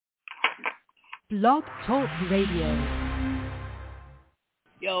Blog Talk Radio.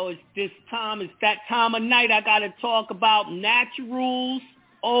 Yo, it's that time of night. I got to talk about Naturals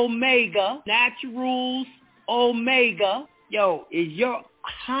Omega. Naturals Omega. Yo, is your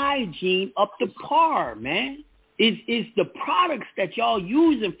hygiene up to par, man? Is the products that y'all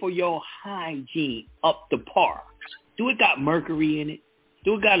using for your hygiene up to par? Do it got mercury in it?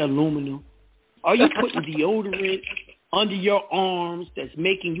 Do it got aluminum? Are you putting deodorant under your arms that's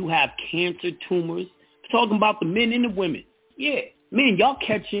making you have cancer tumors? I'm talking about the men and the women. Yeah. Man, y'all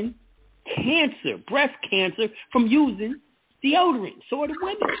catching cancer, breast cancer, from using deodorant. So are the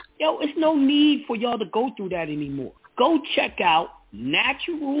women. Yo, it's no need for y'all to go through that anymore. Go check out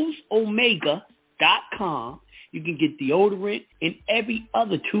naturalsomega.com. You can get deodorant and every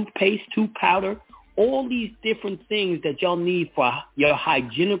other toothpaste, tooth powder, all these different things that y'all need for your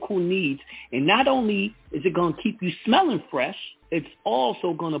hygienical needs. And not only is it going to keep you smelling fresh, it's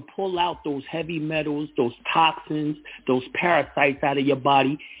also going to pull out those heavy metals, those toxins, those parasites out of your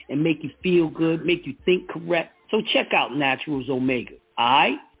body and make you feel good, make you think correct. So check out Naturals Omega. All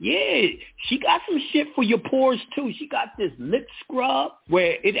right? Yeah, she got some shit for your pores too. She got this lip scrub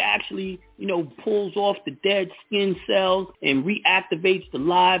where it actually, pulls off the dead skin cells and reactivates the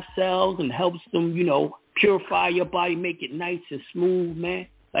live cells and helps them, purify your body, make it nice and smooth, man.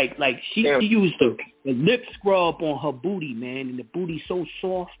 Like she used the lip scrub on her booty, man, and the booty's so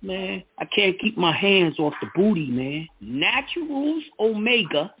soft, man. I can't keep my hands off the booty, man.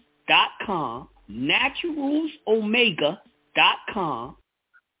 Naturalsomega.com. Naturalsomega.com.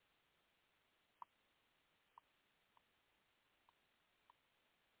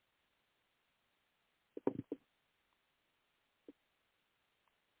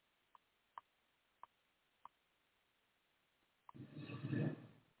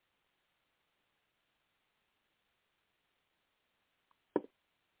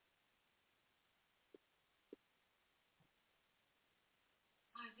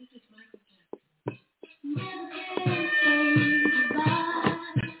 This is Michael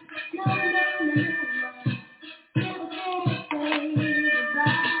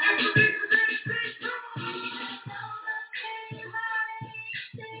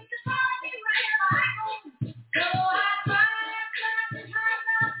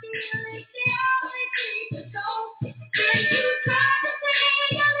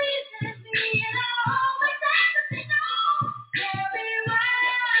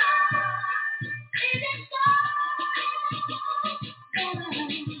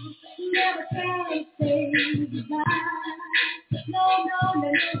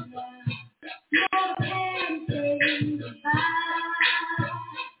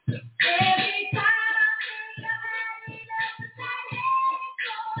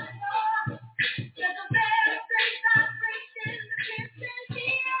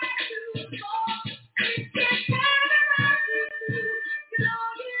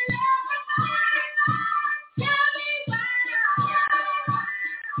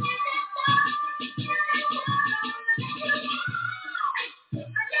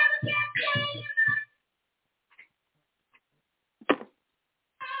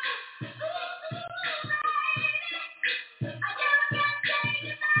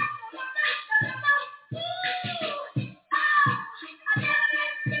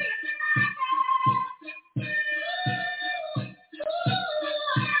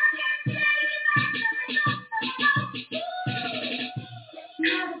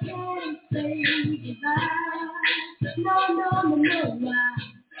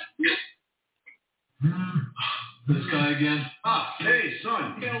This guy again? Hey,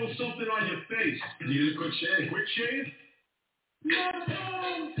 son, you got a little something on your face. Need a quick shave? Quick shave?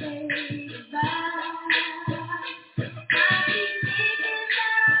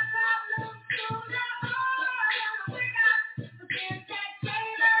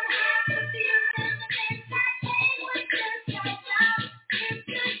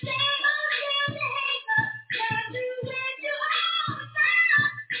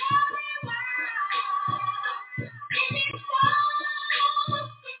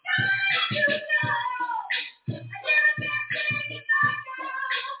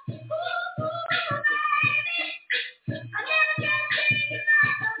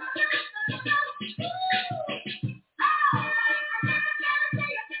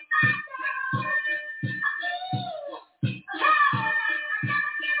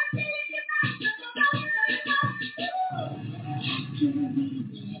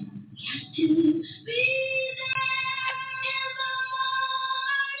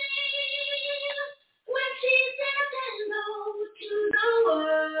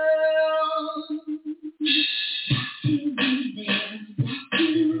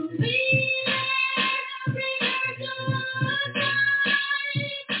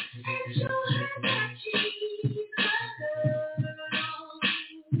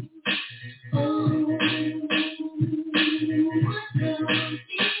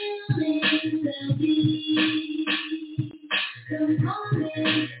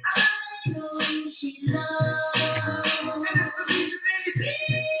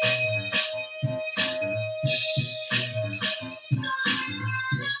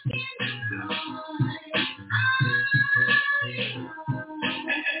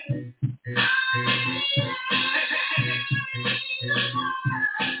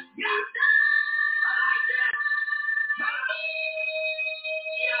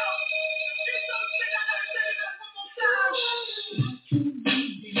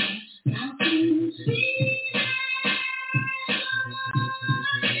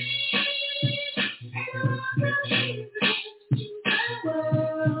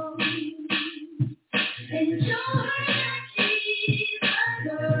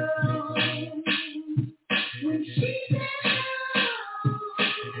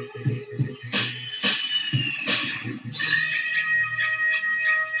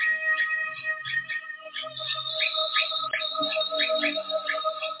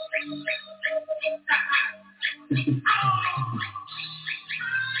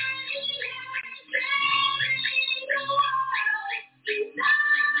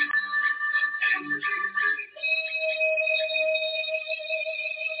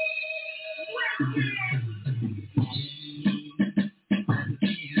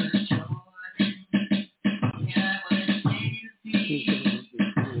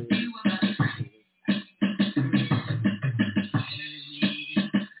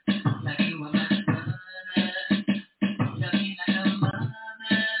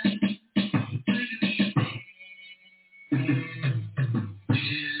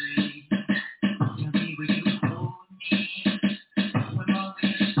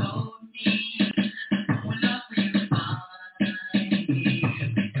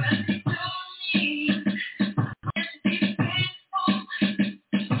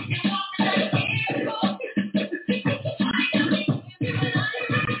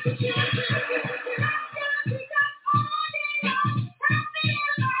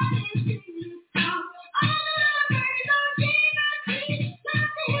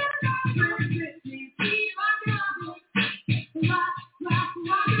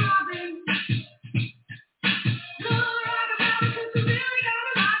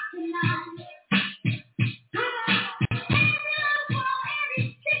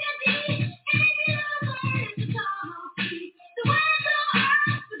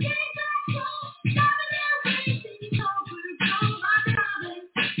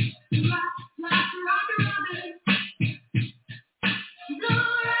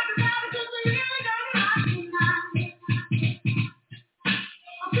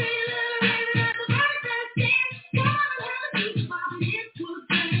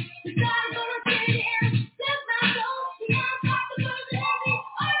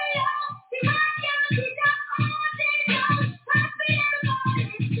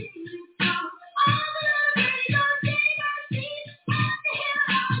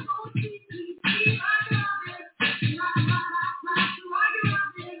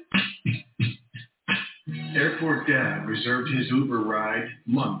 Airport Dad reserved his Uber ride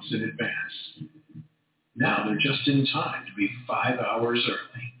months in advance. Now they're just in time to be 5 hours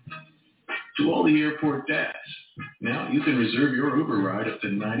early. To all the Airport Dads, now you can reserve your Uber ride up to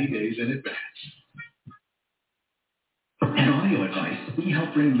 90 days in advance. At Audio Advice, we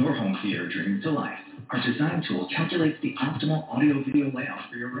help bring your home theater dream to life. Our design tool calculates the optimal audio-video layout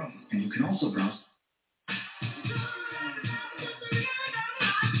for your room, and you can also browse.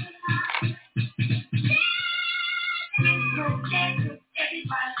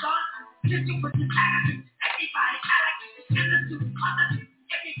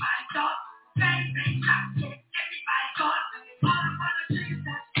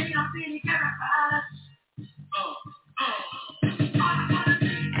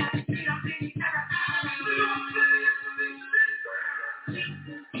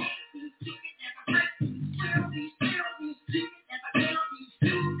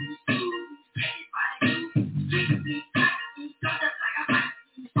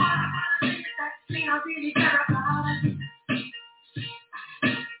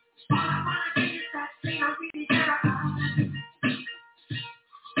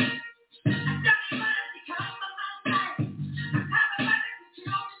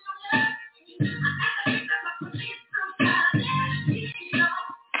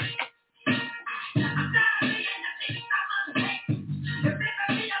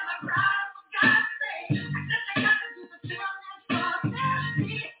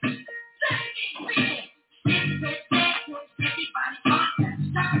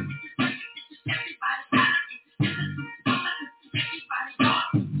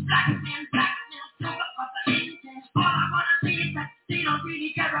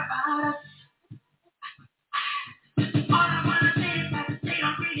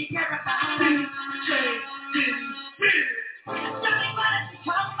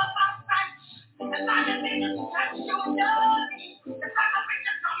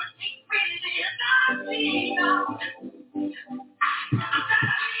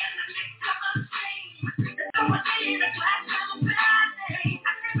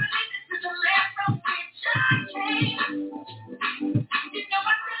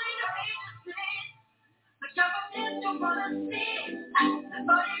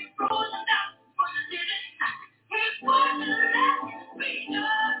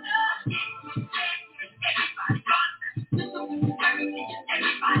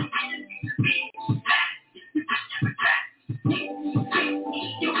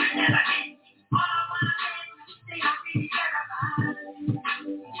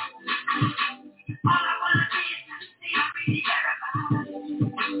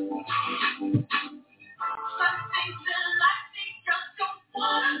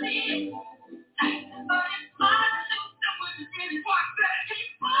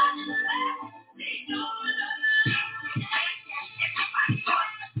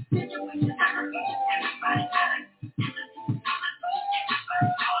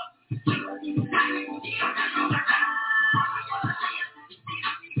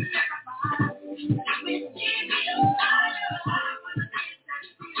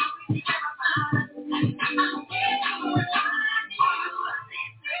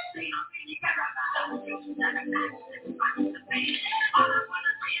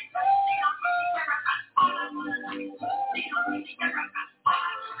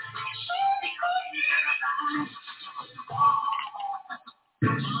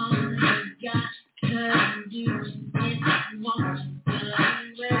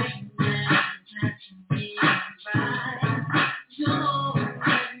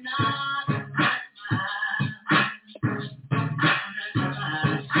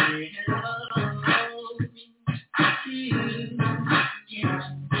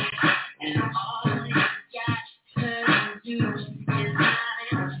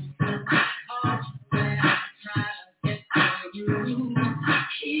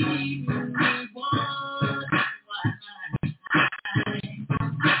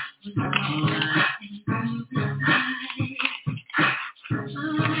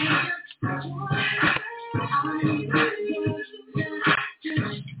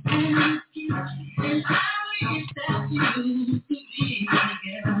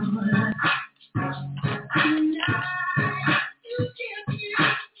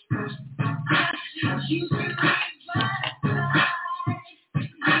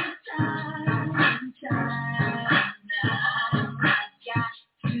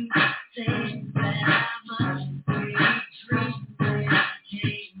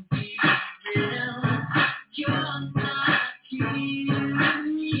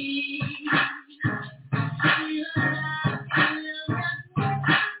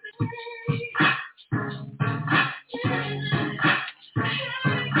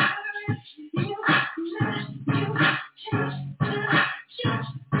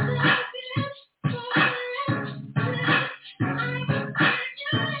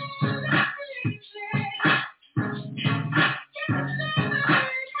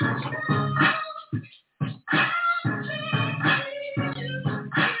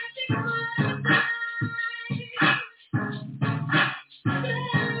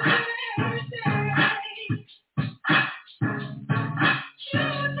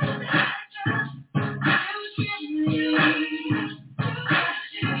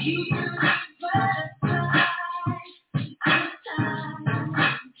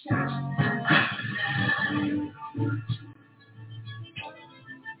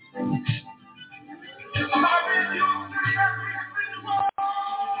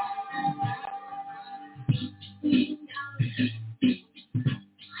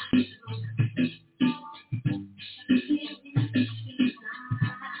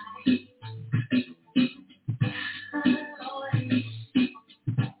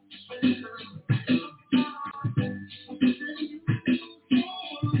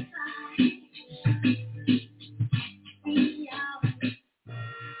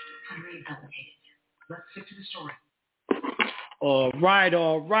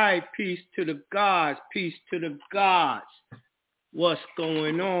 All right. Peace to the gods. Peace to the gods. What's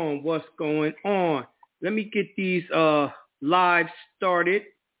going on? What's going on? Let me get these lives started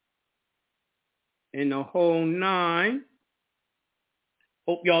in the whole nine.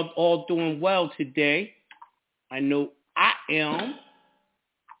 Hope y'all all doing well today. I know I am.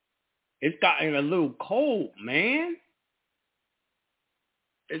 It's gotten a little cold, man.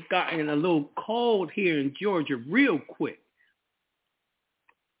 It's gotten a little cold here in Georgia real quick.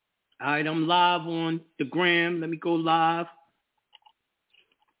 All right, I'm live on the gram. Let me go live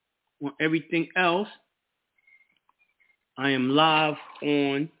on everything else. I am live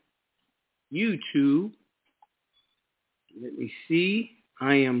on YouTube. Let me see.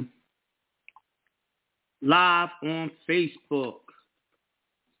 I am live on Facebook.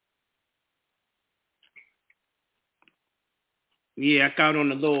 Yeah, I got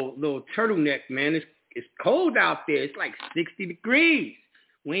on a little turtleneck, man. It's cold out there. It's like 60 degrees.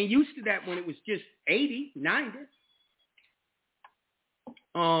 We ain't used to that when it was just 80, 90.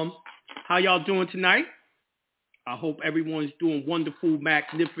 How y'all doing tonight? I hope everyone's doing wonderful,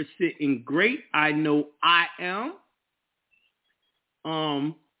 magnificent, and great. I know I am.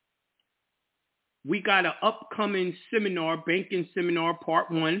 We got an upcoming seminar, banking seminar,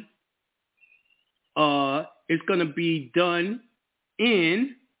 part 1. It's going to be done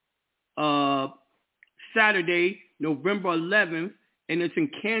in Saturday, November 11th. And it's in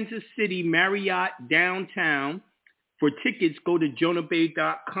Kansas City, Marriott, downtown. For tickets, go to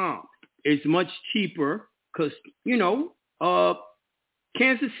jonahbay.com. It's much cheaper because, Kansas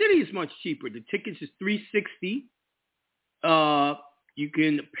City is much cheaper. The tickets is $360. You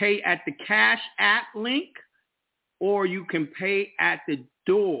can pay at the Cash App link, or you can pay at the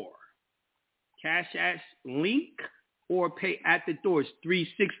door. Cash App link or pay at the door. It's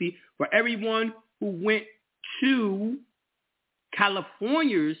 $360. For everyone who went to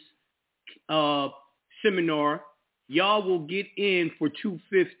California's seminar, y'all will get in for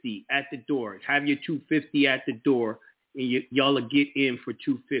 $250 at the door. Have your $250 at the door, and y'all will get in for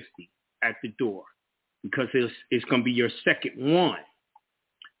 $250 at the door because it's going to be your second one.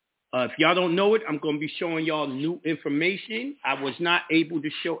 If y'all don't know it, I'm going to be showing y'all new information. I was not able to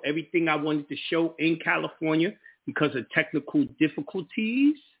show everything I wanted to show in California because of technical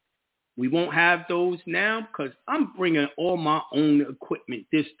difficulties. We won't have those now because I'm bringing all my own equipment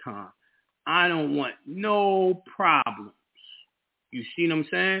this time. I don't want no problems. You see what I'm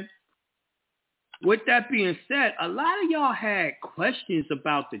saying? With that being said, a lot of y'all had questions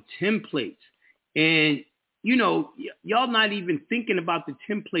about the templates. And, you know, y'all not even thinking about the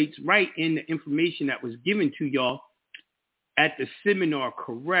templates right in the information that was given to y'all at the seminar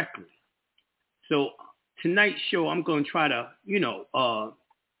correctly. So tonight's show, I'm going to try to,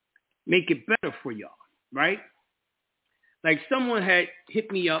 make it better for y'all, right? Like someone had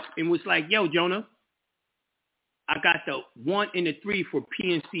hit me up and was like, yo, Jonah, I got the 1 and the 3 for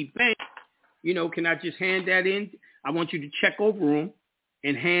PNC Bank. You know, can I just hand that in? I want you to check over them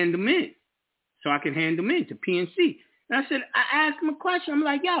and hand them in so I can hand them in to PNC. And I said, I asked him a question. I'm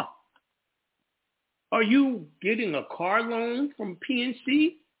like, yo, are you getting a car loan from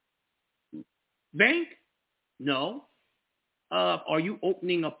PNC Bank? No. Are you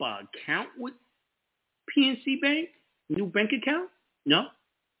opening up an account with PNC Bank? New bank account? No.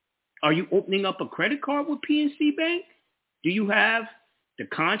 Are you opening up a credit card with PNC Bank? Do you have the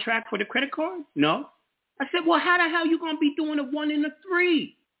contract for the credit card? No. I said, well, how the hell you going to be doing the 1 and the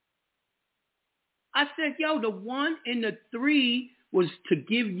 3? I said, yo, the 1 and the 3 was to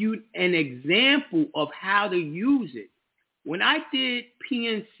give you an example of how to use it. When I did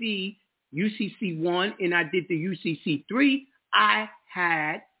PNC UCC 1 and I did the UCC 3, I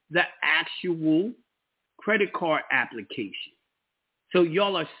had the actual credit card application. So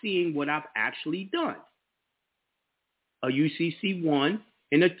y'all are seeing what I've actually done. A UCC 1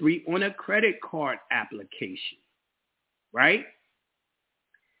 and a 3 on a credit card application, right?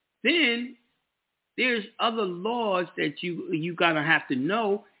 Then there's other laws that you gotta have to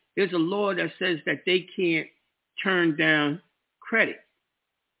know. There's a law that says that they can't turn down credit.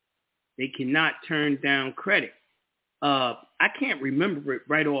 They cannot turn down credit. I can't remember it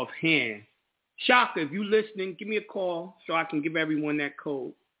right offhand. Shaka, if you listening, give me a call so I can give everyone that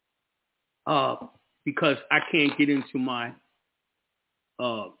code. Because I can't get into my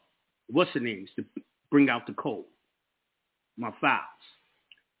what's the names to bring out the code, my files.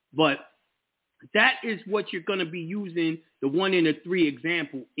 But that is what you're going to be using, the 1 and the 3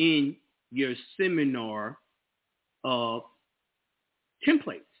 example in your seminar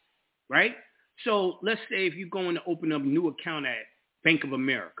templates, right? So let's say if you're going to open up a new account at Bank of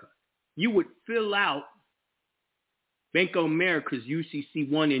America, you would fill out Bank of America's UCC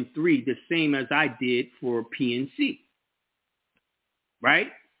 1 and 3 the same as I did for PNC,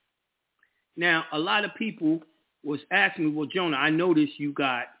 right? Now, a lot of people was asking me, well, Jonah, I noticed you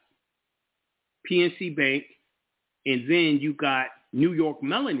got PNC Bank and then you got New York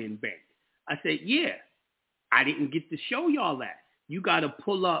Melanin Bank. I said, yeah, I didn't get to show y'all that. You got to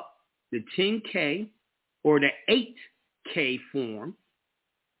pull up the 10K or the 8K form,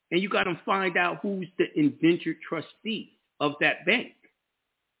 and you got to find out who's the indentured trustee of that bank.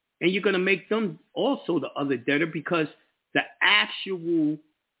 And you're going to make them also the other debtor because the actual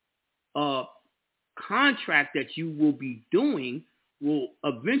contract that you will be doing will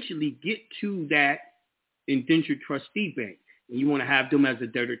eventually get to that indentured trustee bank. And you want to have them as a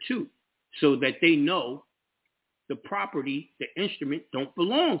debtor too, so that they know the property, the instrument, don't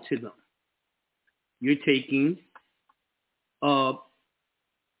belong to them. You're taking, you're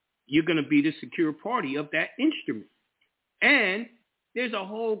going to be the secure party of that instrument. And there's a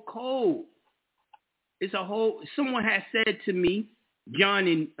whole code. Someone has said to me, John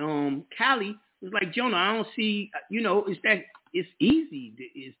and Callie, was like, Jonah, I don't see, it's easy.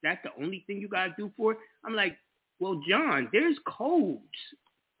 Is that the only thing you got to do for it? I'm like, well, John, there's codes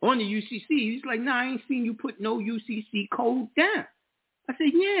on the UCC. He's like, no, I ain't seen you put no UCC code down. I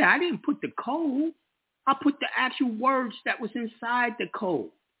said, yeah, I didn't put the code. I put the actual words that was inside the code.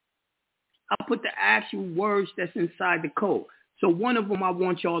 I put the actual words that's inside the code. So one of them I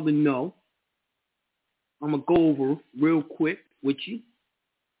want y'all to know. I'm going to go over real quick with you.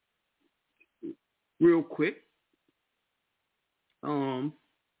 Real quick. And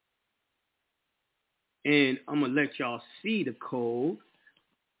I'm going to let y'all see the code.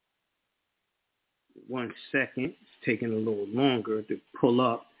 1 second. It's taking a little longer to pull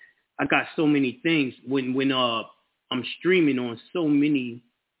up. I got so many things. When I'm streaming on so many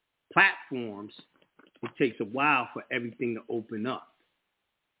platforms, it takes a while for everything to open up.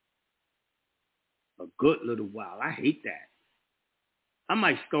 A good little while. I hate that. I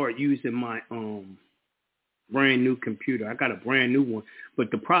might start using my brand new computer. I got a brand new one. But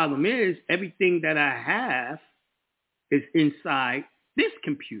the problem is everything that I have is inside this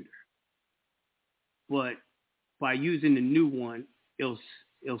computer. But by using the new one, it'll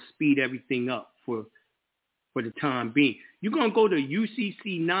speed everything up for the time being. You're going to go to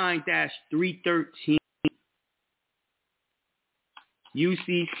UCC 9-313.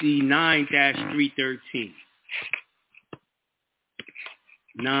 UCC 9-313.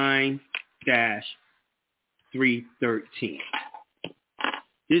 9-313.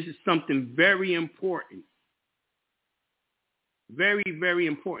 This is something very important. Very, very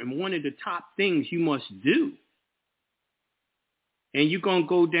important. One of the top things you must do. And you're going to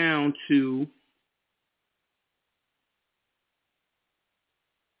go down to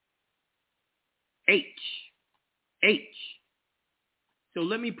H. So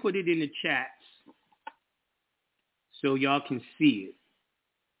let me put it in the chats so y'all can see it.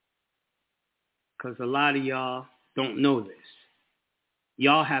 Because a lot of y'all don't know this.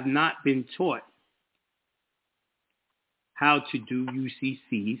 Y'all have not been taught how to do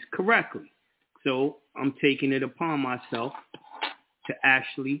UCCs correctly. So I'm taking it upon myself to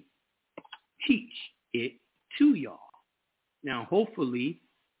actually teach it to y'all. Now, hopefully,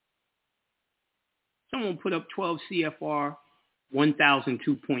 someone put up 12 CFR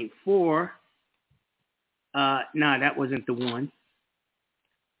 1002.4. Nah, that wasn't the one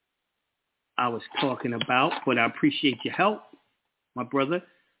I was talking about, but I appreciate your help, my brother.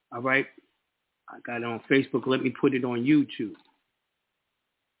 All right. I got it on Facebook. Let me put it on YouTube.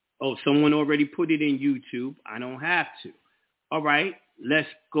 Oh, someone already put it in YouTube. I don't have to. All right. Let's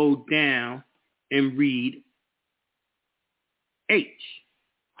go down and read H.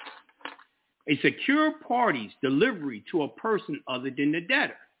 A secure party's delivery to a person other than the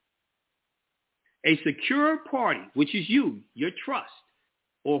debtor. A secure party, which is you, your trust,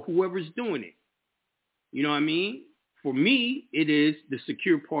 or whoever's doing it. You know what I mean? For me, it is the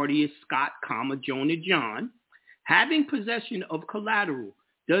secure party is Scott, Jonah, John. Having possession of collateral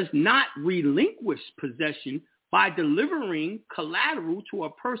does not relinquish possession by delivering collateral to a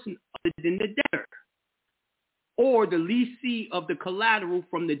person other than the debtor or the lessee of the collateral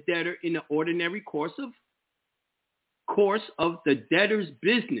from the debtor in the ordinary course of the debtor's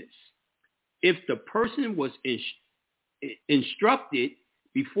business. If the person was instructed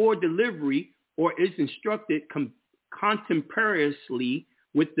before delivery or is instructed contemporaneously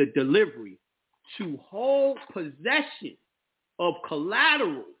with the delivery to hold possession of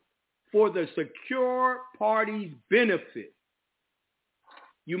collateral for the secure party's benefit.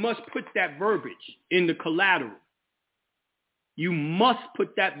 You must put that verbiage in the collateral. You must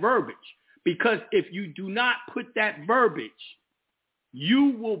put that verbiage, because if you do not put that verbiage,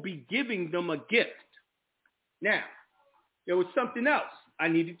 you will be giving them a gift. Now, there was something else I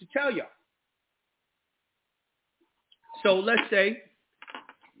needed to tell y'all. So let's say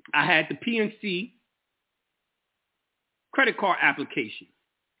I had the PNC credit card application.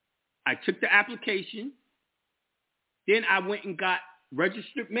 I took the application. Then I went and got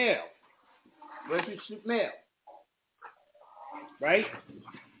registered mail. Right?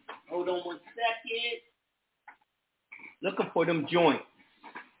 Hold on one second. Looking for them joints.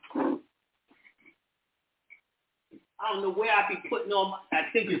 I don't know where I be putting on I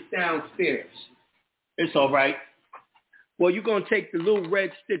think it's downstairs. It's all right. Well, you're going to take the little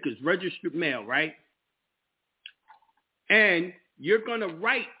red stickers, registered mail, right? And you're going to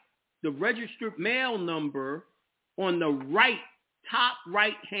write the registered mail number on the top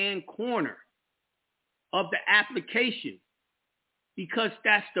right-hand corner of the application, because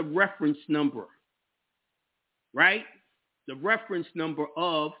that's the reference number, right? The reference number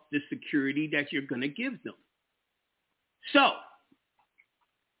of the security that you're going to give them. So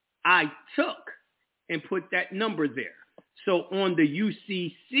I took and put that number there. So on the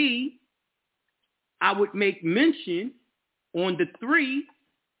UCC, I would make mention on the 3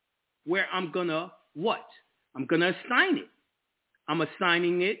 where I'm going to what? I'm going to assign it. I'm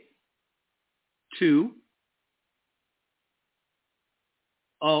assigning it to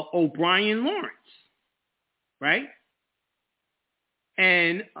O'Brien Lawrence, right?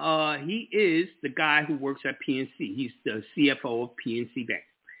 And he is the guy who works at PNC. He's the CFO of PNC Bank.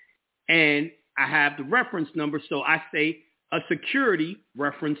 And I have the reference number, so I say a security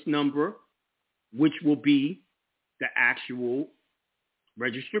reference number, which will be the actual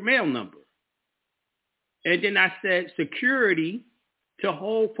registered mail number. And then I said security to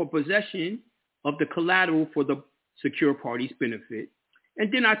hold for possession of the collateral for the secure party's benefit. And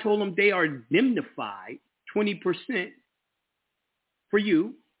then I told them they are indemnified 20% for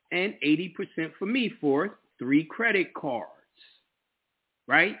you and 80% for me for 3 credit cards,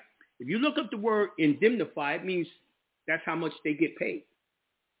 right? If you look up the word indemnify, it means that's how much they get paid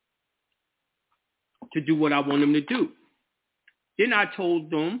to do what I want them to do. Then I told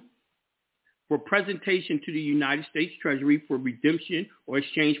them for presentation to the United States Treasury for redemption or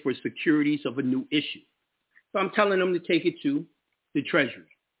exchange for securities of a new issue. So I'm telling them to take it to the Treasury,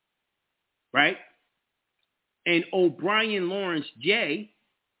 right? And O'Brien Lawrence J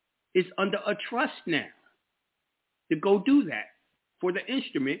is under a trust now to go do that. for the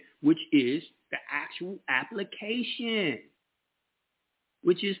instrument, which is the actual application.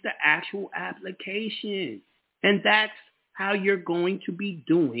 And that's how you're going to be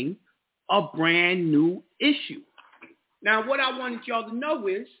doing a brand new issue. Now, what I wanted y'all to know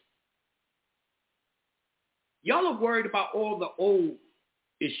is, y'all are worried about all the old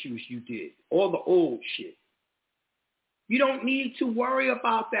issues you did, all the old shit. You don't need to worry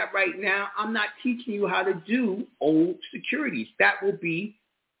about that right now. I'm not teaching you how to do old securities. That will be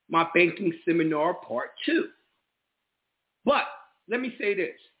my banking seminar part 2. But let me say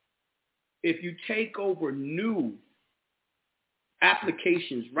this. If you take over new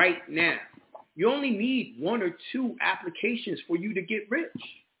applications right now, you only need 1 or 2 applications for you to get rich.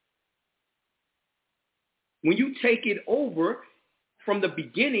 When you take it over from the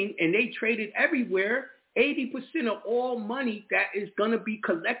beginning and they trade it everywhere, 80% of all money that is going to be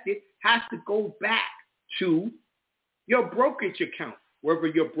collected has to go back to your brokerage account, whether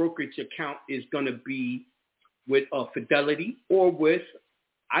your brokerage account is going to be with Fidelity or with,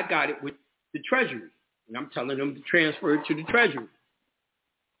 I got it with the Treasury. And I'm telling them to transfer it to the Treasury.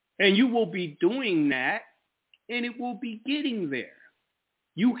 And you will be doing that, and it will be getting there.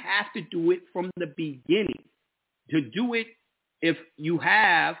 You have to do it from the beginning. To do it, if you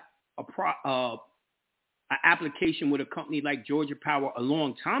have an application with a company like Georgia Power a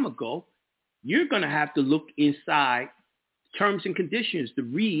long time ago, you're going to have to look inside terms and conditions to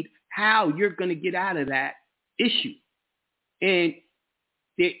read how you're going to get out of that issue. And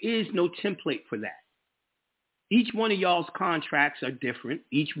there is no template for that. Each one of y'all's contracts are different.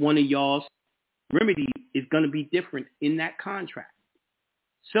 Each one of y'all's remedy is going to be different in that contract.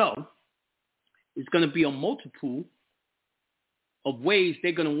 So it's going to be a multiple of ways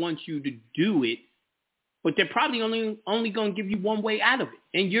they're going to want you to do it, but they're probably only going to give you one way out of it.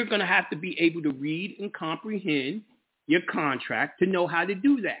 And you're going to have to be able to read and comprehend your contract to know how to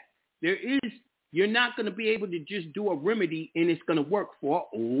do that. You're not going to be able to just do a remedy and it's going to work for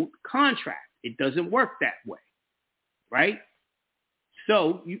an old contract. It doesn't work that way, right?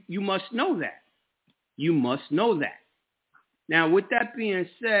 So you must know that. You must know that. Now, with that being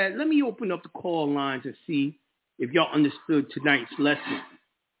said, let me open up the call lines and see if y'all understood tonight's lesson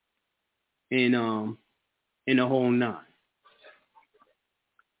in the whole 9.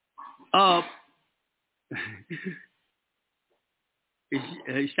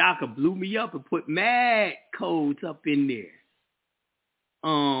 Shaka blew me up and put mad codes up in there.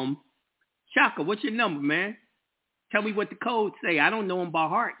 Shaka, what's your number, man? Tell me what the codes say. I don't know them by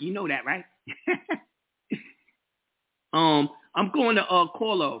heart. You know that, right? I'm going to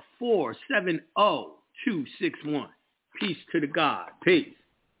caller 470261. Peace to the God. Peace.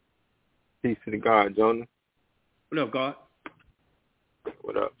 Peace to the God, Jonah. What up, God?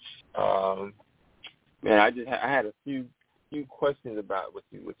 What up? Man, I had a few questions about what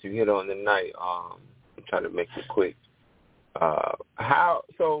you hit on tonight. I'm trying to make it quick.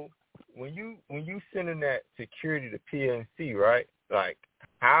 So when you sending that security to PNC, right? Like,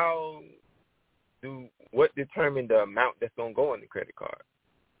 what determined the amount that's gonna go on the credit card?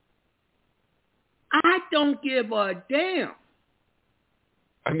 I don't give a damn.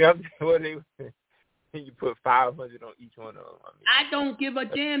 I mean, you put 500 on each one of them. I don't give a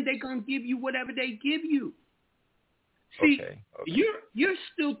damn. They're gonna give you whatever they give you. See, okay. You're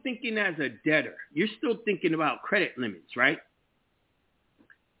still thinking as a debtor. You're still thinking about credit limits, right?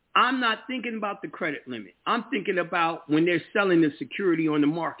 I'm not thinking about the credit limit. I'm thinking about when they're selling the security on the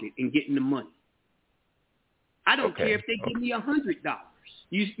market and getting the money. I don't care if they give me $100.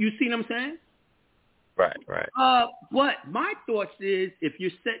 You see what I'm saying? Right. But my thoughts is, if you're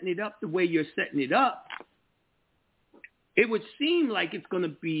setting it up the way you're setting it up, it would seem like it's going to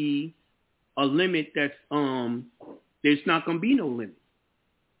be a limit that's there's not going to be no limit.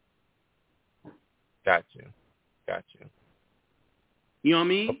 Got you. You know what I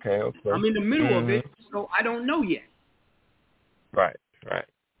mean? Okay. I'm in the middle of it, so I don't know yet. Right.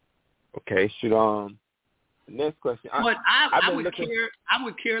 Okay. Next question. But I would care. I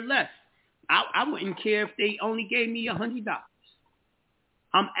would care less. I wouldn't care if they only gave me $100.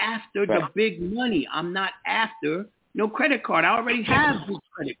 I'm after the big money. I'm not after no credit card. I already have good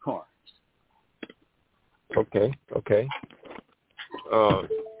credit cards. Okay.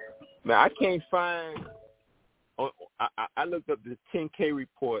 Man, I can't find. I looked up the 10K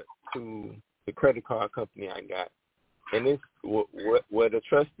report to the credit card company I got, and it's where the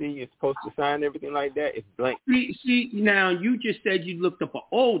trustee is supposed to sign everything like that. It's blank. See, now you just said you looked up an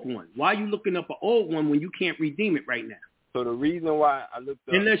old one. Why are you looking up an old one when you can't redeem it right now? So the reason why I looked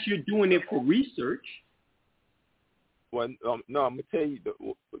up, unless you're doing it for research. Well, no, I'm gonna tell you.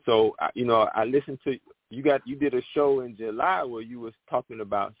 So I listened to you did a show in July where you was talking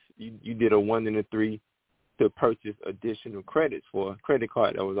about you did a 1 in 3 to purchase additional credits for a credit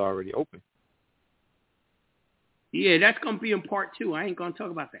card that was already open. Yeah, that's gonna be in part 2. I ain't gonna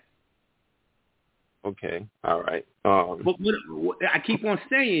talk about that. Okay, all right. But what I keep on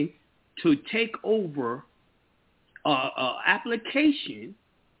saying, to take over application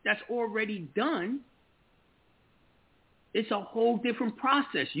that's already done, it's a whole different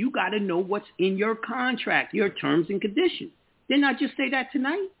process. You got to know what's in your contract, your terms and conditions. Didn't I just say that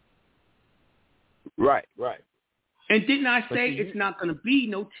tonight? Right. And didn't I say it's not going to be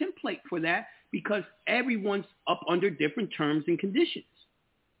no template for that because everyone's up under different terms and conditions?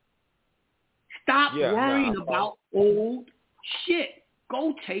 Stop worrying about old shit.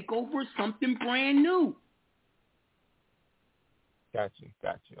 Go take over something brand new. Got you.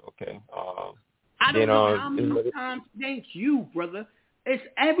 Okay. I don't know how many times, thank you, brother. It's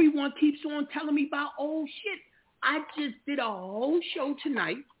everyone keeps on telling me about old shit. I just did a whole show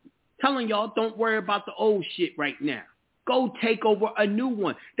tonight telling y'all don't worry about the old shit right now. Go take over a new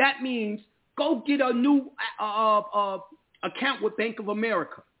one. That means go get a new account with Bank of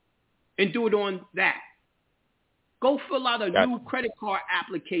America and do it on that. Go fill out a new credit card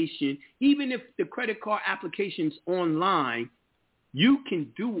application. Even if the credit card application's online, you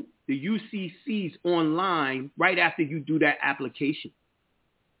can do the UCCs online right after you do that application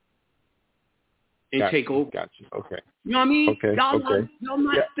and take over. Got you. Okay. You know what I mean? Okay. Y'all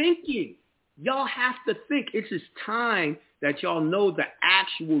not thinking. Y'all have to think. It's just time that y'all know the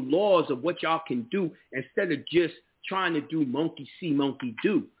actual laws of what y'all can do instead of just trying to do monkey see, monkey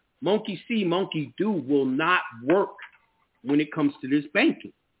do. Monkey see, monkey do will not work when it comes to this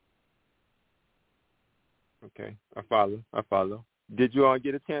banking. Okay. I follow. Did you all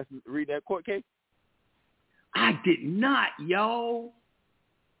get a chance to read that court case? I did not, yo.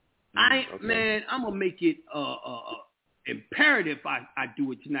 Man, I'm gonna make it imperative I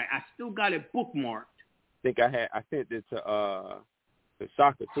do it tonight. I still got it bookmarked. I sent it to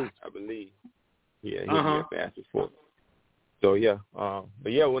Shaka too, I believe. Yeah, he'll be fast as fuck. So yeah,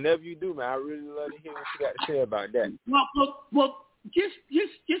 but yeah, whenever you do, man, I really love to hear what you got to say about that. Well,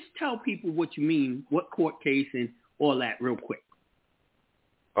 just tell people what you mean, what court case and all that, real quick.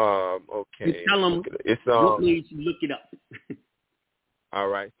 Okay. Just tell them what made you look it up. All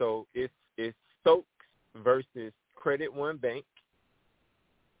right, so it's Stokes versus Credit One Bank,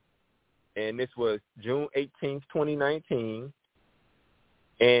 and this was June 18th, 2019,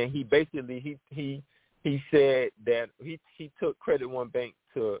 and he basically he said that he took Credit One Bank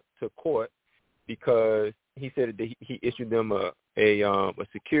to court because he said that he issued them a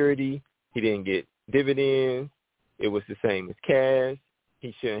security. He didn't get dividends. It was the same as cash.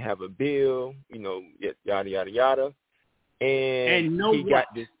 He shouldn't have a bill, yada, yada, yada. And he got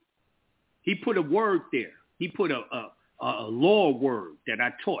this. He put a word there. He put a law word that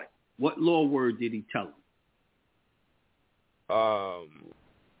I taught. What law word did he tell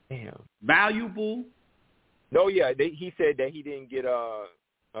him? Valuable? No, yeah. He said that he didn't get a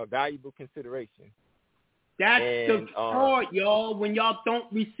valuable consideration. That's the fraud, y'all, when y'all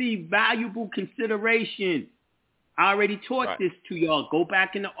don't receive valuable consideration. I already taught this to y'all. Go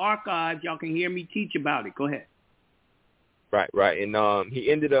back in the archives. Y'all can hear me teach about it. Go ahead. Right. And he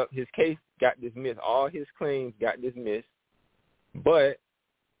ended up, his case got dismissed. All his claims got dismissed. But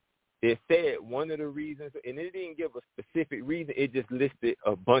it said one of the reasons, and it didn't give a specific reason. It just listed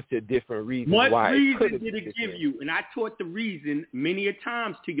a bunch of different reasons why. What reason did it give you? And I taught the reason many a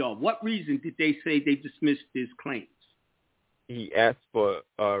times to y'all. What reason did they say they dismissed his claims? He asked for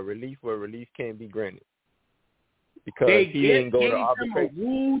relief where relief can't be granted. Because he didn't go to arbitration.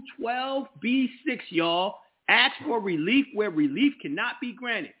 Rule 12B6, y'all. Ask for relief where relief cannot be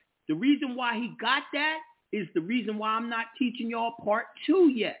granted. The reason why he got that is the reason why I'm not teaching y'all part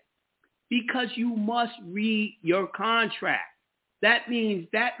 2 yet. Because you must read your contract. That means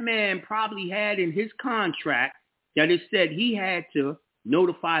that man probably had in his contract that it said he had to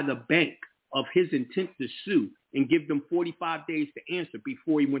notify the bank of his intent to sue and give them 45 days to answer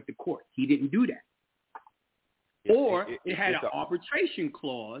before he went to court. He didn't do that. Or it had an arbitration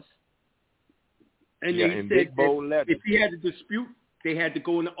clause, and they said that if he had a dispute, they had to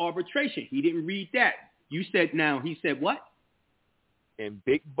go into arbitration. He didn't read that. You said now. He said what? In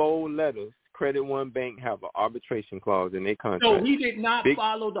big bold letters, Credit One Bank have an arbitration clause in their contract. So he did not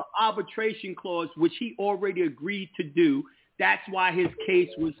follow the arbitration clause, which he already agreed to do. That's why his case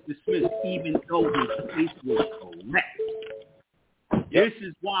was dismissed, even though his case was correct. Yep. This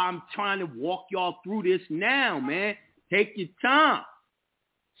is why I'm trying to walk y'all through this now, man. Take your time.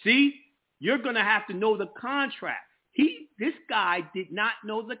 See, you're going to have to know the contract. This guy did not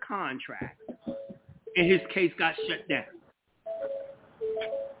know the contract. and his case got shut down.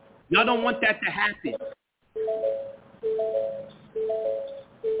 Y'all don't want that to happen.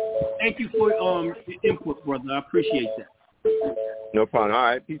 Thank you for your input, brother. I appreciate that. No problem. All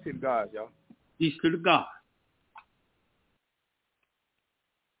right. Peace to the God, y'all. Peace to the God.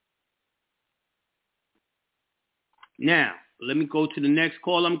 Now, let me go to the next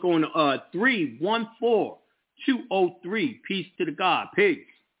call. I'm going to 314-203. Peace to the God. Peace.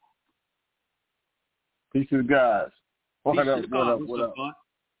 Peace to the guys. Peace to the God. What's up, God?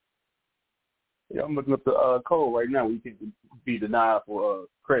 Yeah, I'm looking up the code right now where you can be denied for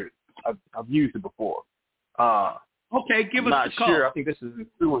credit. I've used it before. Okay, give us the code. Sure. I think this is the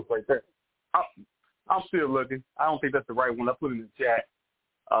true one right there. I'm still looking. I don't think that's the right one. I put it in the chat.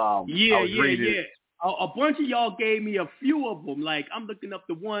 Yeah. A bunch of y'all gave me a few of them. Like, I'm looking up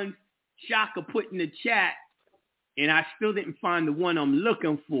the ones Shaka put in the chat, and I still didn't find the one I'm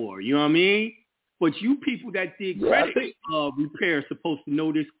looking for. You know what I mean? But you people that did credit repair are supposed to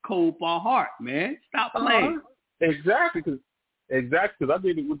know this code by heart, man. Stop playing. Exactly, because I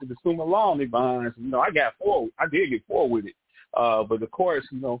did it with the consumer law bonds. You know, I did get 4 with it. But of course,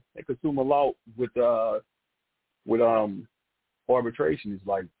 you know, the consumer law with arbitration is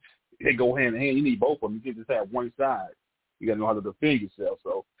like, they go hand in hand. You need both of them. You can't just have one side. You got to know how to defend yourself.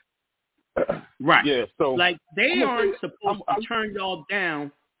 So, right. Yeah. So, like, they aren't supposed to turn y'all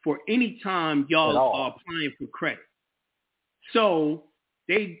down for any time y'all are applying for credit. So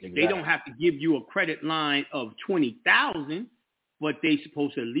they don't have to give you a credit line of $20,000, but they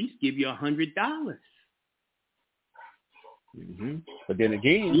supposed to at least give you $100. Mm-hmm. But then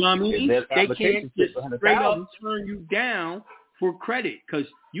again, you know what I mean? They can't just straight up turn you down for credit because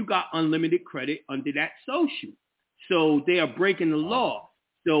you got unlimited credit under that social. So they are breaking the law.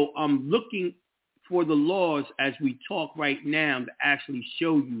 So I'm looking for the laws as we talk right now to actually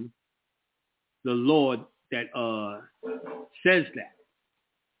show you the law that says that.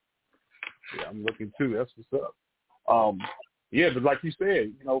 Yeah, I'm looking too. That's what's up. Yeah, but like you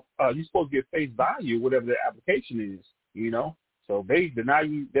said, you know, you're supposed to get face value, whatever the application is, you know. So they deny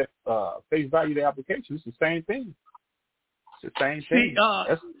you that face value of the application. It's the same thing. It's the same thing.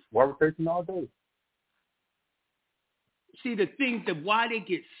 That's why we're facing all day. See, the thing that why they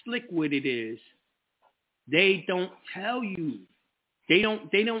get slick with it is they don't tell you. You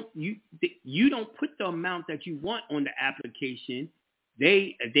don't put the amount that you want on the application.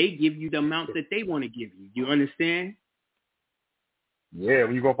 They give you the amount that they want to give you. You understand? Yeah,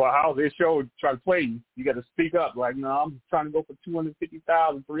 when you go for a house, they try to play you. You got to speak up. Like, no, I'm trying to go for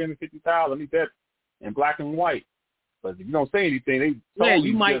 $250,000, $350,000. I need that in black and white. But if you don't say anything,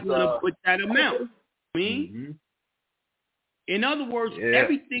 you might want to put that amount. I mean, mm-hmm. In other words,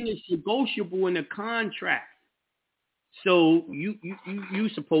 everything is negotiable in a contract. So you're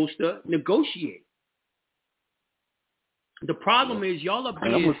supposed to negotiate. The problem is y'all are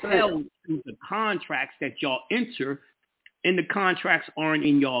being held to the contracts that y'all enter, and the contracts aren't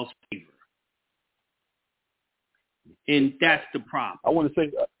in y'all's favor. And that's the problem. I want to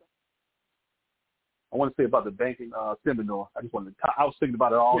say about the banking seminar. I was thinking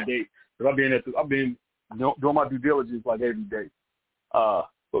about it all day because I've been doing my due diligence like every day.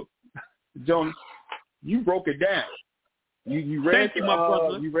 But Jonah, you broke it down. You read the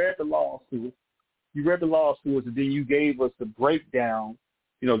laws to us. You read the laws to us, and then you gave us the breakdown,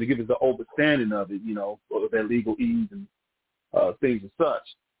 you know, to give us the understanding of it, you know, of their legal ease and things and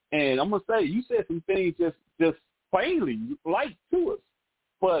such. And I'm gonna say, you said some things just plainly like to us,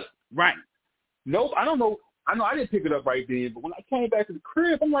 but no, I don't know. I know I didn't pick it up right then, but when I came back to the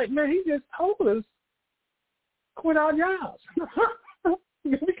crib, I'm like, man, he just told us quit our jobs.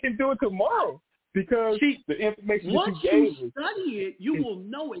 We can do it tomorrow because the information that you gave us. Once you study it, you will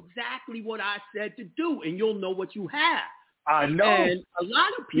know exactly what I said to do, and you'll know what you have. I know. And a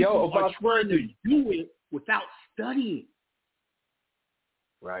lot of people are trying to do it without studying.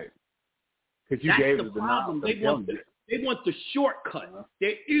 Right. Because you gave us the problem. They want the shortcut.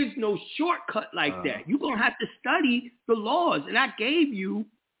 There is no shortcut like that. You're going to have to study the laws. And I gave you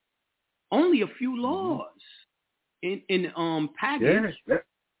only a few laws in package.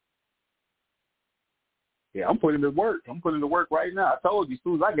 Yeah, I'm putting in work. I'm putting in work right now. I told you, as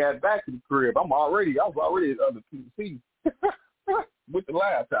soon as I got back to the crib, I was already at the PC with the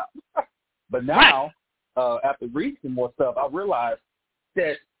laptop. But now, after reading more stuff, I realized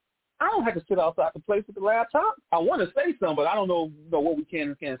that I don't have to sit outside the place with the laptop. I want to say something, but I don't know what we can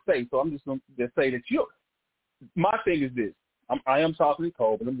and can't say. So I'm just going to say that my thing is this. I am talking to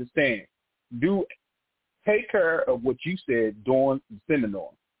Cole, but I'm just saying, take care of what you said during the seminar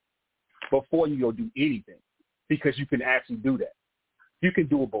before you go do anything, because you can actually do that. You can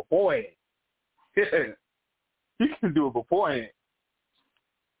do it beforehand. Yeah. You can do it beforehand.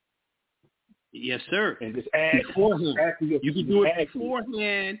 Yes, sir. And just add beforehand. You can do it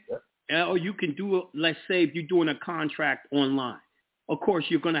beforehand, or you can do it, let's say, if you're doing a contract online. Of course,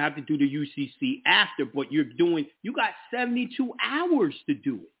 you're going to have to do the UCC after, but you got 72 hours to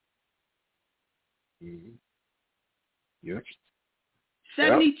do it. Mm-hmm. Yes.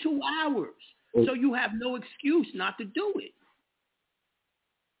 72 hours. So you have no excuse not to do it.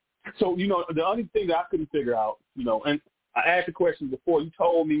 So, the only thing that I couldn't figure out, and I asked the question before, you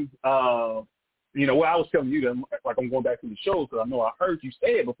told me, I was telling you that, like, I'm going back to the shows because I know I heard you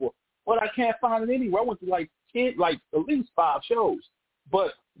say it before, but I can't find it anywhere. I went to at least 5 shows.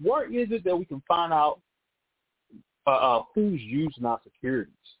 But where is it that we can find out who's using our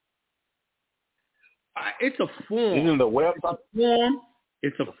securities? It's a form. Isn't the website?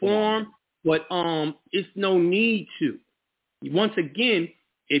 It's a form, but it's no need to. Once again,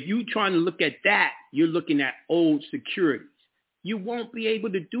 if you're trying to look at that, you're looking at old securities. You won't be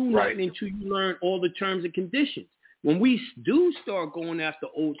able to do nothing until you learn all the terms and conditions. When we do start going after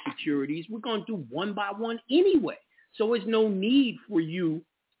old securities, we're going to do one by one anyway. So there's no need for you.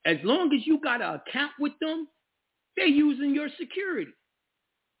 As long as you got an account with them, they're using your security.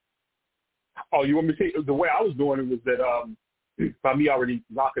 Oh, you want me to say the way I was doing it was that by me already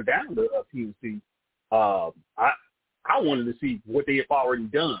locking down the PNC, I wanted to see what they have already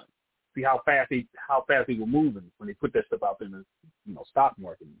done, see how fast they were moving when they put that stuff out in the stock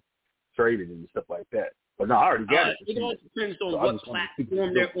market and trading and stuff like that. But no, I already got it. It all depends on what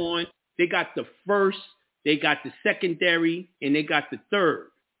platform they're on. They got the first, they got the secondary, and they got the third.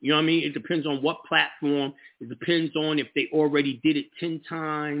 You know what I mean? It depends on what platform. It depends on if they already did it 10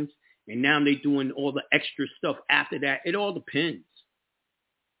 times and now they're doing all the extra stuff after that. It all depends.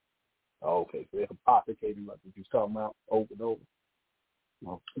 Oh, okay, so they're hypothecating like what you're talking about over and over.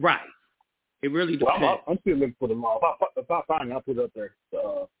 No. Right. It really depends. Well, I'm still looking for the law. If I find it, I'll put it up there.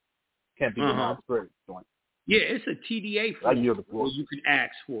 Can't be denied spread joint. Yeah, it's a TDA form. Or you can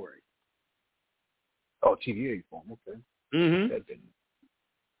ask for it. Oh, TDA form. Okay. Mm-hmm.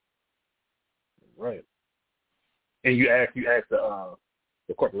 Right. And you ask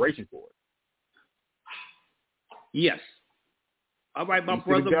the corporation for it. Yes. All right, my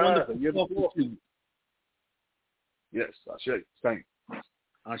brother. Wonderful. Yes, Ashe. Thanks.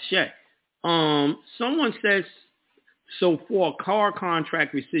 Ashe. Someone says, so for a car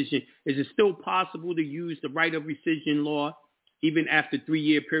contract rescission, is it still possible to use the right of rescission law even after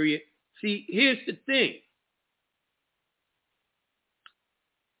 3-year period? See, here's the thing.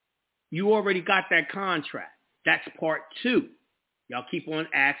 You already got that contract. That's part 2. Y'all keep on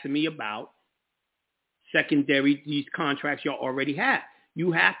asking me about secondary, these contracts y'all already have.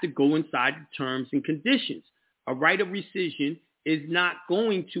 You have to go inside the terms and conditions. A right of rescission is not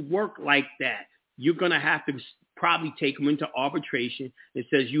going to work like that. You're going to have to probably take them into arbitration. It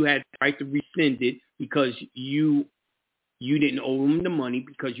says you had the right to rescind it because you didn't owe them the money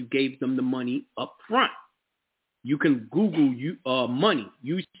because you gave them the money up front. You can Google money,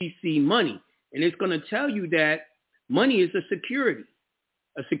 UCC money, and it's going to tell you that money is a security.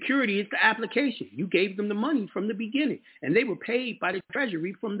 A security is the application. You gave them the money from the beginning, and they were paid by the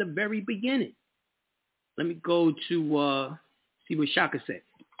Treasury from the very beginning. Let me go to see what Shaka said.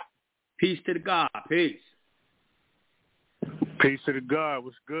 Peace to the God. Peace. Peace to the God.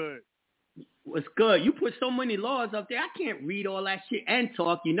 What's good? What's good? You put so many laws up there. I can't read all that shit and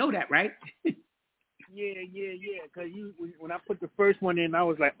talk. You know that, right? Yeah. Because when I put the first one in, I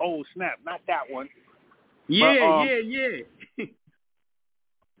was like, oh, snap, not that one. Yeah.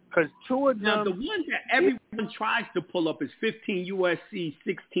 Because 2 of them... Now, the one that everyone tries to pull up is 15 U.S.C.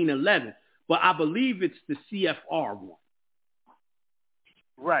 1611, but I believe it's the CFR one.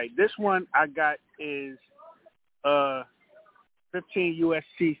 Right. This one I got is 15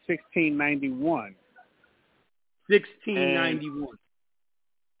 U.S.C. 1691. 1691.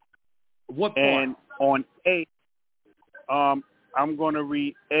 What part? And on A, I'm going to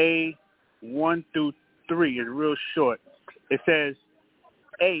read A 1 through 3. It's real short. It says,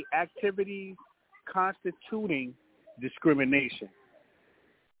 A, activities constituting discrimination.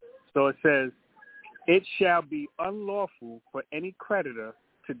 So it says, it shall be unlawful for any creditor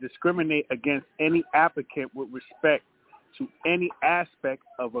to discriminate against any applicant with respect to any aspect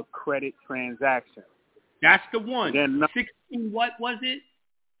of a credit transaction. That's the one. Then, 16, what was it?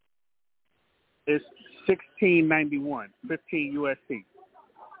 It's 1691, 15 USC.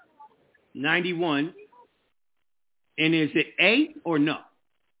 91. And is it A or no?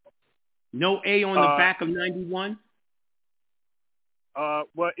 No A on the back of 91?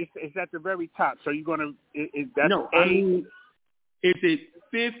 Well, it's at the very top. So you're gonna that's no. A. I mean, is it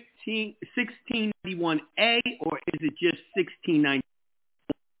 1691A or is it just 1690?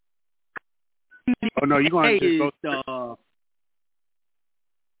 Oh no, you're gonna just go.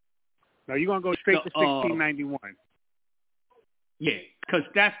 No, you're gonna go straight to 1691. Yeah, because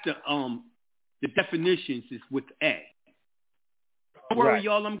that's the definitions is with A. Don't worry, Right.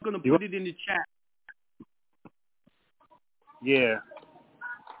 y'all. I'm gonna put it in the chat. Yeah.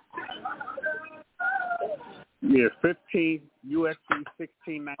 Yeah, 15 USC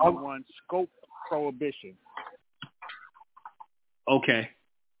 1691 scope prohibition. Okay.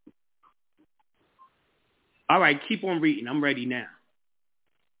 All right, keep on reading. I'm ready now.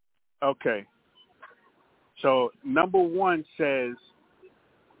 Okay. So number 1 says,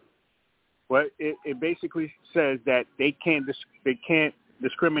 well, it basically says that they can't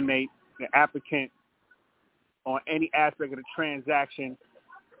discriminate the applicant on any aspect of the transaction.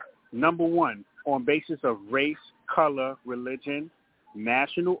 Number 1, on basis of race, color, religion,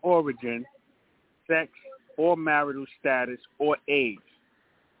 national origin, sex, or marital status, or age.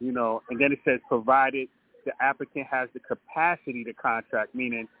 And then it says provided the applicant has the capacity to contract,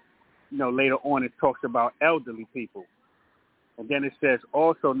 meaning, later on it talks about elderly people. And then it says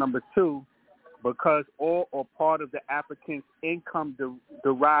also number 2, because all or part of the applicant's income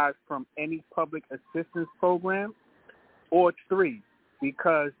derives from any public assistance program, or 3,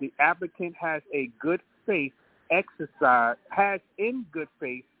 because the applicant has in good faith exercised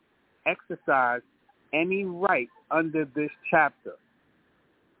any right under this chapter.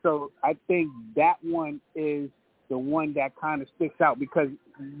 So I think that one is the one that kind of sticks out, because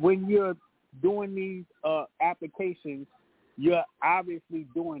when you're doing these applications, you're obviously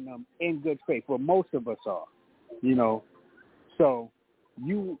doing them in good faith. Well, most of us are, So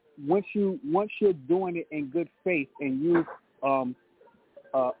once you're doing it in good faith and you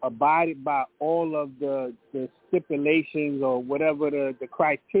abided by all of the stipulations or whatever the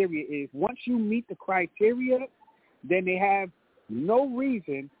criteria is, once you meet the criteria, then they have no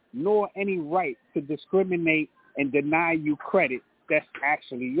reason nor any right to discriminate and deny you credit that's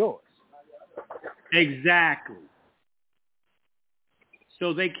actually yours. Exactly.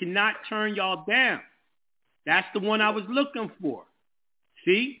 So they cannot turn y'all down. That's the one I was looking for.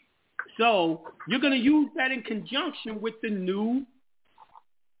 See? So you're going to use that in conjunction with the new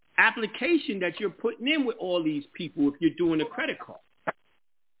application that you're putting in with all these people if you're doing a credit card.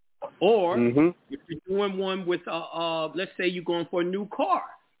 Or if you're doing one with, let's say you're going for a new car,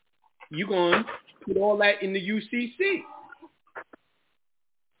 you're going to put all that in the UCC.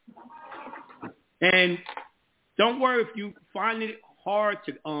 And don't worry if you find it hard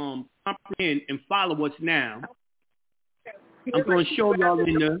to comprehend and follow us now. I'm going to show y'all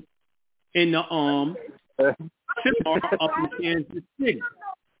in the seminar up in Kansas City.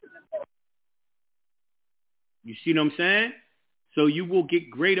 You see what I'm saying? So you will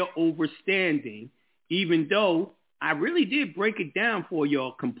get greater understanding, even though I really did break it down for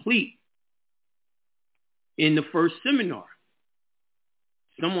y'all complete in the first seminar.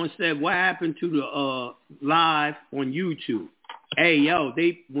 Someone said, what happened to the live on YouTube? Hey, yo,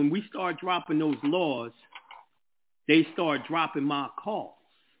 when we start dropping those laws, they start dropping my calls.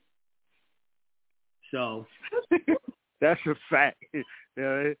 So that's a fact.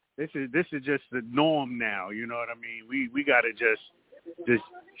 This is just the norm now. You know what I mean? We got to just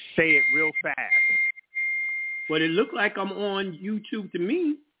say it real fast. But it looked like I'm on YouTube to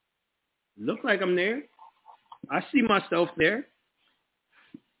me. Look like I'm there. I see myself there.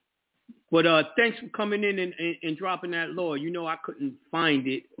 But thanks for coming in and dropping that law. I couldn't find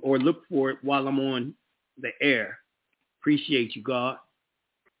it or look for it while I'm on the air. Appreciate you, God.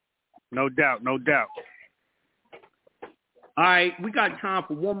 No doubt, no doubt. All right, we got time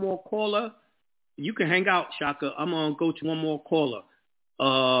for one more caller. You can hang out, Shaka. I'm going to go to one more caller.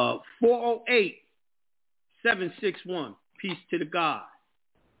 408-761. Peace to the God.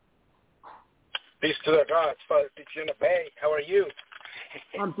 Peace to the God. It's Father Teacher in the Bay. How are you?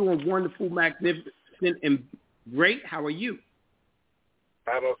 I'm doing wonderful, magnificent, and great. How are you?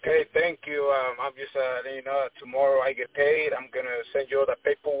 I'm okay, thank you. I'm just letting you know that tomorrow I get paid. I'm going to send you all the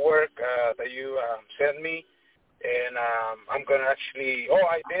paperwork that you sent me. And I'm going to actually,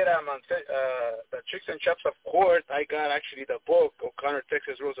 I did on the Tricks and Chops of Court. I got actually the book, O'Connor,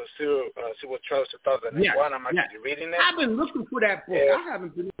 Texas Rules of Civil Trials 2001. Yes, I'm actually reading it. I've been looking for that book. I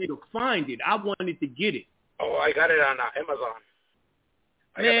haven't been able to find it. I wanted to get it. Oh, I got it on Amazon.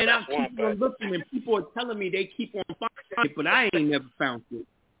 Man, I keep on looking, and people are telling me they keep on finding it, but I ain't never found it.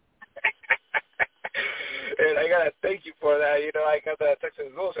 And I gotta thank you for that. I got the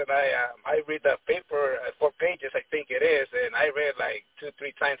Texas Rules, and I read the paper, 4 pages, I think it is, and I read like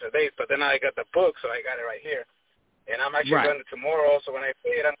 2-3 times a day. But then I got the book, so I got it right here. And I'm actually going to tomorrow. So when I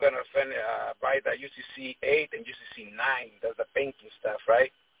pay it, I'm going to buy the UCC 8 and UCC 9. That's the banking stuff,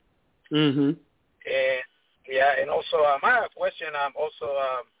 right? Mm-hmm. And yeah, and also I have a question.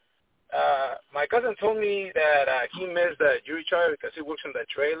 My cousin told me that he missed the jury trial because he works in the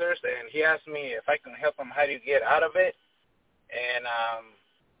trailers, and he asked me if I can help him how to get out of it. And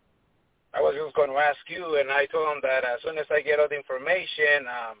I was just going to ask you, and I told him that as soon as I get all the information,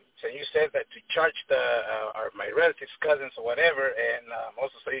 so you said that to charge my relatives, cousins, or whatever, and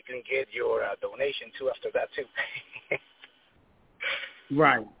also so you can get your donation too after that too.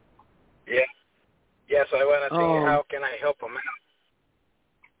 Right. Yeah. Yeah. So I want to see how can I help him out.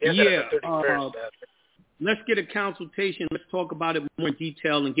 Let's get a consultation. Let's talk about it more in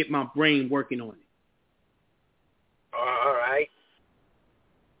detail and get my brain working on it. All right.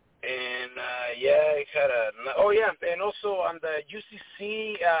 And I had and also on the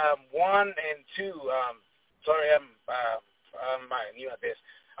UCC 1 and 2. Sorry, I'm new at this.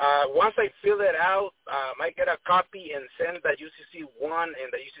 Once I fill it out, I get a copy and send the UCC 1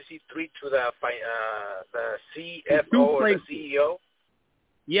 and the UCC 3 to the CFO or the CEO.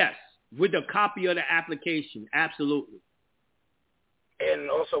 Yes, with a copy of the application, absolutely. And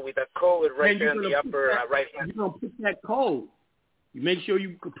also with the code right there in the upper right hand. You're going to put that code. You make sure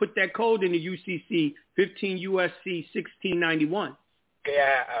you put that code in the UCC 15 USC 1691.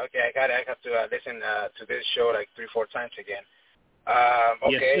 Yeah, okay, I got it. I have to listen to this show like 3-4 times again.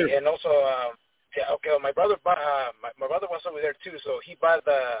 Yes, sir. And also, my brother my brother was over there too, so he bought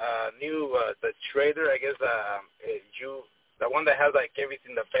the new the trader, I guess the one that has like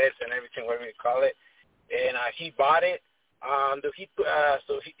everything, the beds and everything, whatever you call it, and he bought it. He put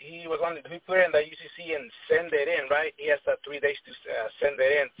it in the UCC and send it in, right? He has 3 days to send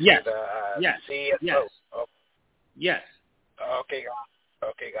it in. Yes. To the CFO. Yes. Oh. Yes. Okay,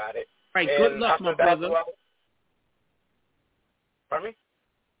 got it. Right. And good luck, my brother. Pardon me?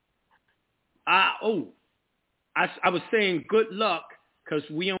 I was saying good luck because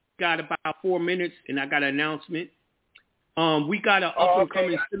we only got about 4 minutes, and I got an announcement. We got an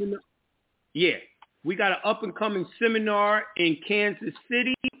up-and-coming seminar. Yeah. We got an up-and-coming seminar in Kansas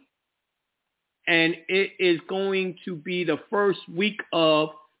City, and it is going to be the first week of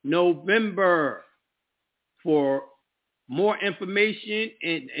November. For more information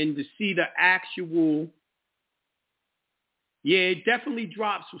and to see the actual, it definitely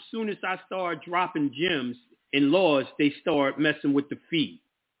drops as soon as I start dropping gems and laws, they start messing with the fee.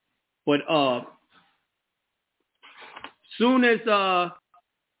 But soon as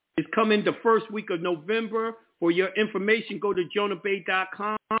it's coming the first week of November. For your information, go to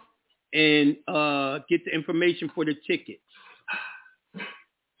jonahbay.com and get the information for the tickets.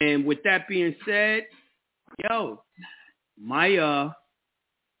 And with that being said, my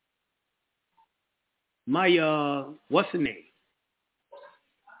what's the name?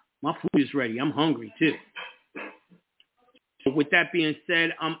 My food is ready. I'm hungry too. So with that being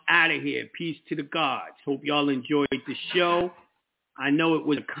said, I'm out of here. Peace to the gods. Hope y'all enjoyed the show. I know it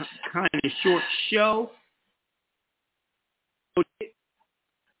was a kind of short show, but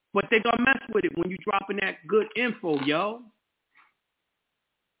they gonna mess with it when you dropping that good info, yo.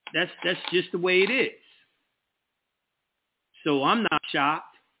 That's just the way it is. So I'm not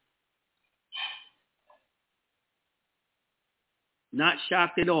shocked. Not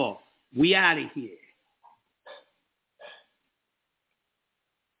shocked at all. We out of here.